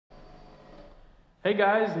Hey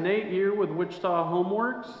guys, Nate here with Wichita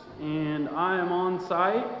Homeworks, and I am on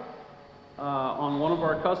site on one of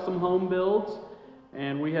our custom home builds,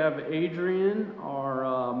 and we have Adrian,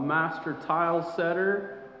 our master tile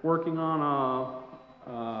setter, working on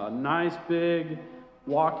a nice big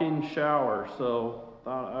walk-in shower. So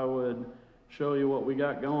thought I would show you what we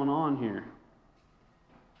got going on here.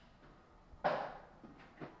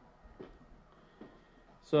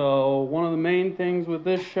 So one of the main things with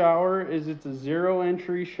this shower is it's a zero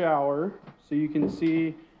entry shower. So you can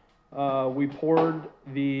see we poured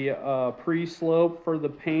the pre-slope for the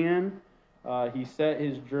pan. He set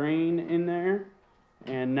his drain in there,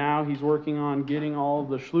 and now he's working on getting all of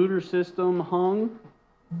the Schluter system hung.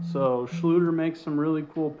 So Schluter makes some really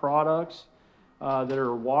cool products that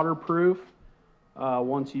are waterproof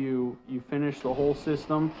once you finish the whole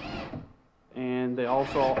system. And they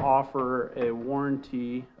also offer a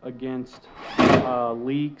warranty against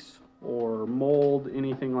leaks or mold,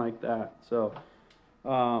 anything like that. So,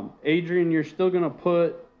 Adrian, you're still going to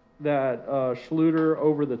put that Schluter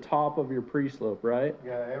over the top of your pre-slope, right?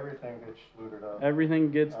 Yeah, everything gets Schlutered up.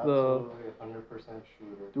 Everything gets Absolutely 100%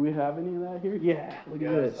 Schlutered. Do we have any of that here? Yeah, look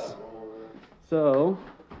at this. So,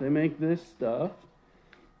 they make this stuff.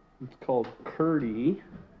 It's called Curdy,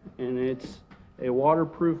 and it's a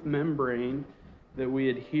waterproof membrane that we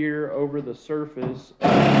adhere over the surface.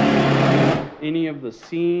 Any of the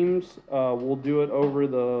seams, we'll do it over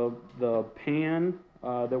the pan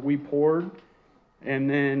that we poured. And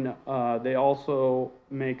then they also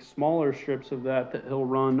make smaller strips of that he'll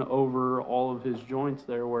run over all of his joints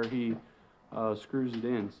there where he screws it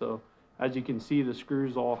in. So as you can see, the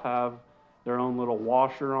screws all have their own little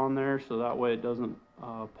washer on there, so that way it doesn't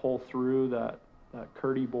pull through that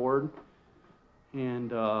Curdy board.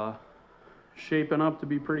 And shaping up to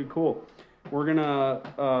be pretty cool. We're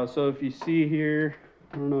gonna so if you see here,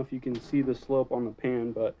 I don't know if you can see the slope on the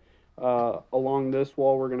pan, but along this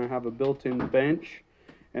wall we're gonna have a built-in bench,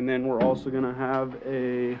 and then we're also gonna have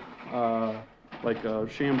a like a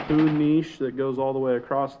shampoo niche that goes all the way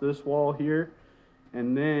across this wall here.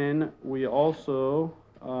 And then we also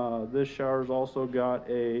this shower's also got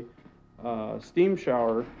a steam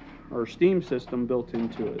shower or steam system built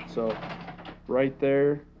into it. So right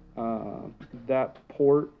there, that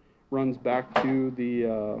port runs back to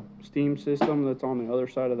the steam system that's on the other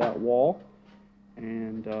side of that wall,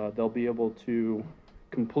 and they'll be able to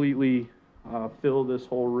completely fill this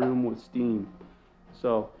whole room with steam.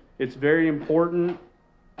 So it's very important,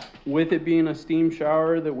 with it being a steam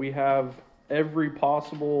shower, that we have every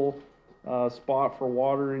possible spot for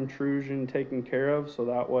water intrusion taken care of, so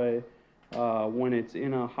that way when it's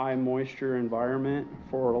in a high moisture environment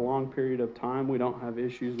for a long period of time, we don't have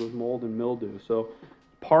issues with mold and mildew. So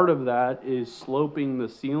part of that is sloping the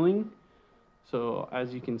ceiling. So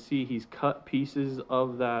as you can see, he's cut pieces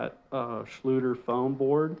of that Schluter foam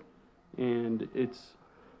board, and it's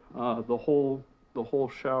the whole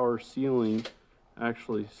shower ceiling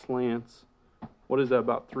actually slants. What is that,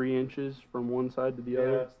 about 3 inches from one side to the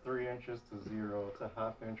other? Yeah, it's 3 inches to 0. It's a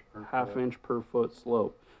half-inch per foot. Half-inch per foot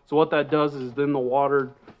slope. So what that does is then the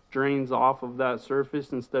water drains off of that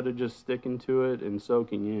surface instead of just sticking to it and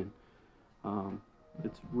soaking in.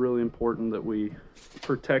 It's really important that we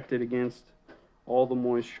protect it against all the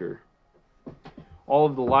moisture. All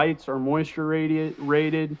of the lights are moisture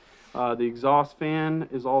rated. The exhaust fan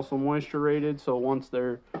is also moisture rated, so once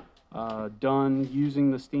they're done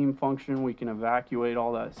using the steam function, we can evacuate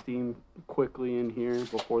all that steam quickly in here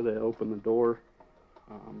before they open the door.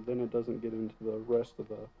 Then it doesn't get into the rest of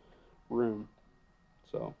the room.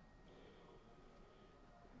 So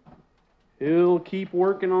he'll keep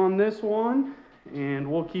working on this one,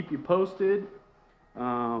 and we'll keep you posted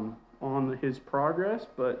on his progress.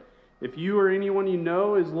 But if you or anyone you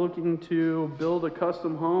know is looking to build a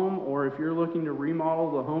custom home, or if you're looking to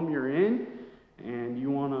remodel the home you're in and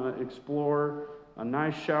you want to explore a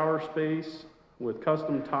nice shower space with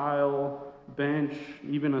custom tile, bench,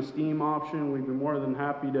 even a steam option, we'd be more than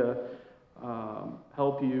happy to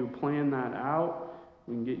help you plan that out.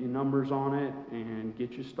 We can get you numbers on it and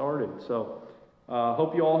get you started. So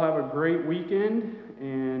hope you all have a great weekend,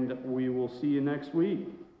 and we will see you next week.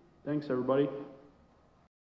 Thanks, everybody.